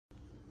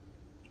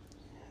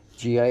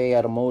G.I.A.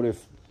 Automotive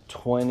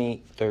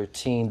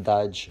 2013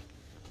 Dodge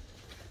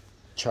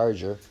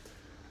Charger.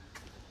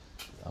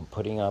 I'm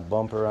putting a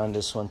bumper on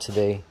this one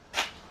today.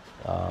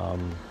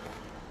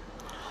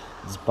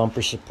 This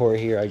bumper support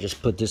here, I just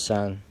put this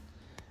on.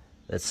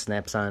 That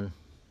snaps on.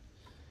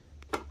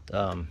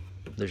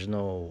 There's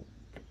no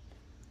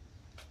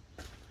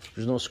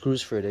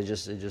screws for it. It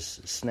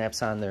just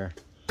snaps on there.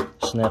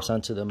 Snaps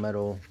onto the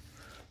metal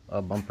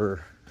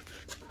bumper.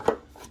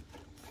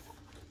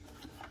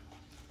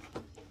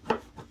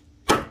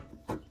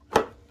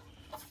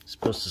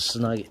 Supposed to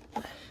snug it.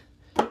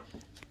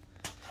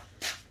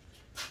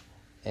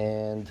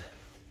 And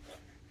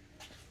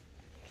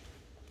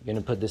I'm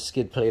gonna put this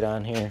skid plate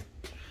on here.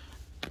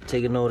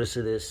 Take a notice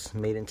of this,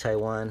 made in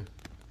Taiwan.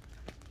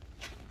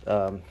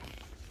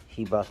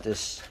 He bought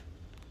this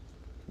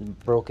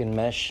broken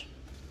mesh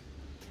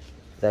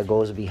that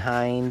goes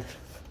behind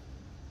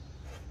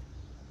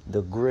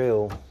the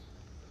grill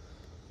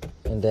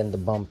and then the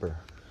bumper.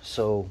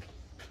 So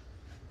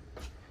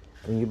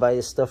when you buy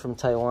this stuff from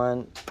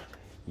Taiwan,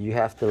 you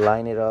have to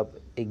line it up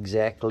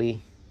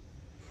exactly.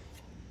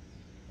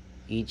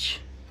 Each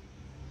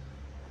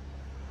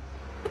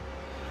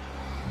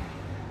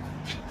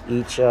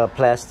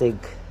plastic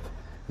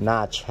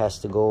notch has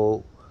to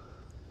go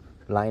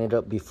line it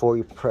up before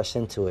you press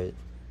into it.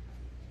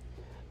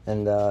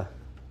 And the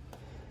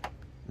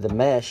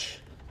mesh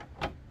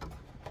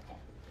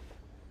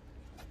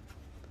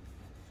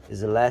is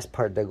the last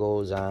part that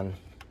goes on.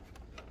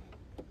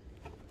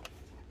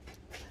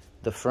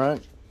 The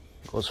front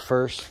goes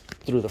first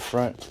through the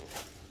front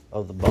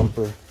of the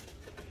bumper.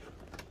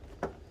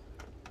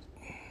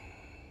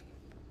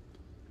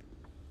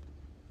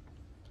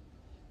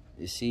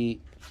 You see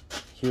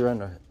here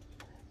under,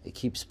 it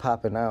keeps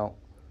popping out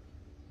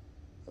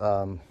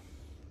because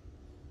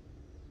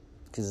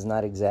it's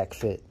not exact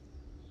fit.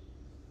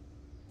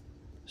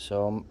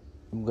 So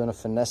I'm gonna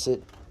finesse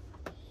it,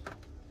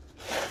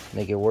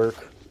 make it work,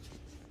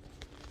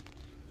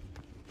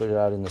 put it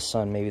out in the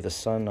sun. Maybe the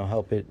sun will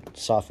help it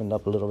soften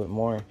up a little bit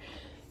more.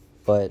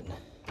 But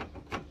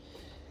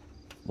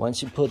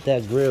once you put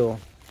that grill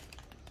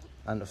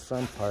on the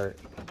front part,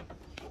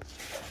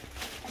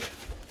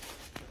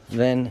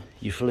 then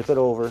you flip it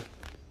over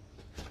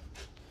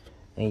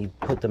and you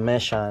put the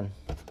mesh on,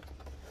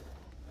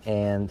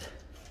 and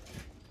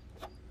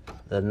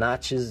the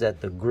notches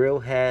that the grill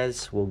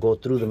has will go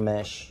through the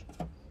mesh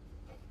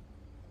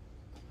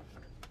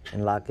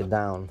and lock it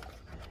down.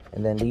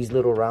 And then these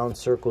little round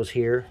circles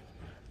here,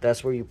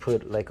 that's where you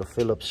put like a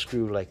Phillips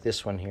screw like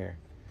this one here.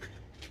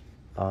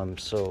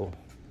 So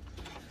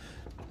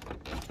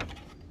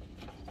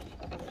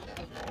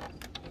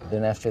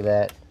then after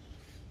that,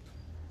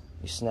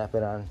 you snap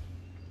it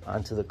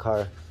onto the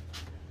car.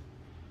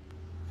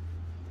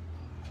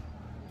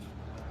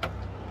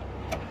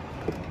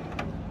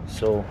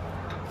 So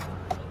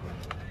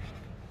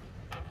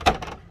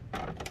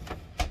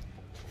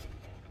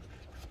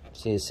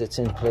see, it sits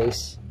in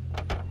place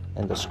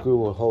and the screw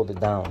will hold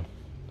it down.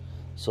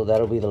 So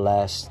that'll be the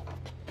last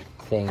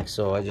thing.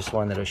 So I just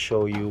wanted to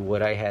show you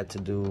what I had to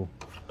do.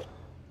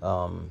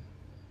 All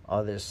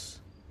this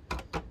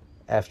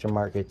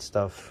aftermarket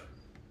stuff.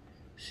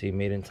 See,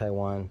 made in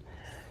Taiwan.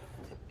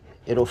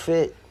 It'll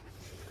fit.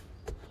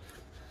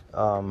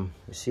 You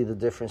see the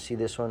difference? See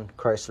this one,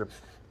 Chrysler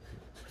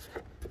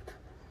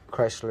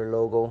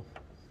logo.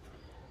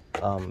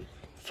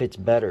 Fits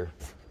better.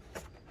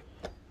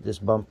 This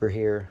bumper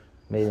here,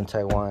 made in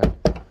Taiwan.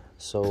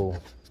 So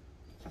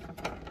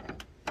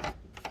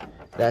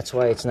that's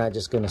why it's not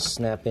just gonna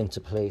snap into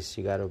place.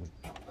 You gotta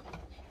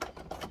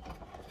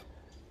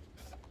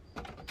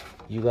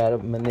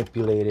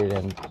manipulate it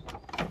and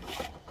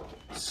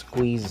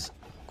squeeze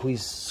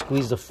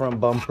the front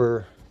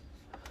bumper,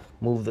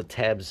 move the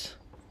tabs.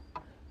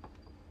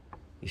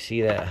 You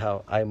see that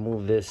how I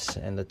move this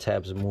and the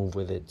tabs move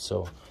with it.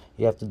 So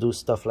you have to do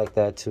stuff like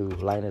that to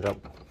line it up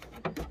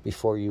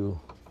before you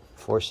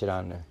force it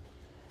on there.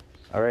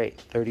 All right,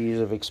 30 years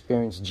of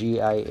experience,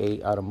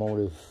 G.I.A.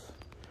 Automotive.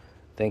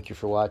 Thank you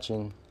for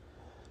watching.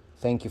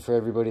 Thank you for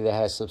everybody that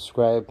has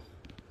subscribed.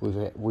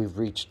 We've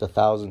reached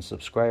 1,000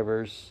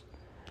 subscribers,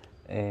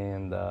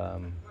 and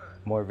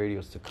more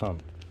videos to come.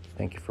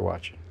 Thank you for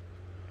watching.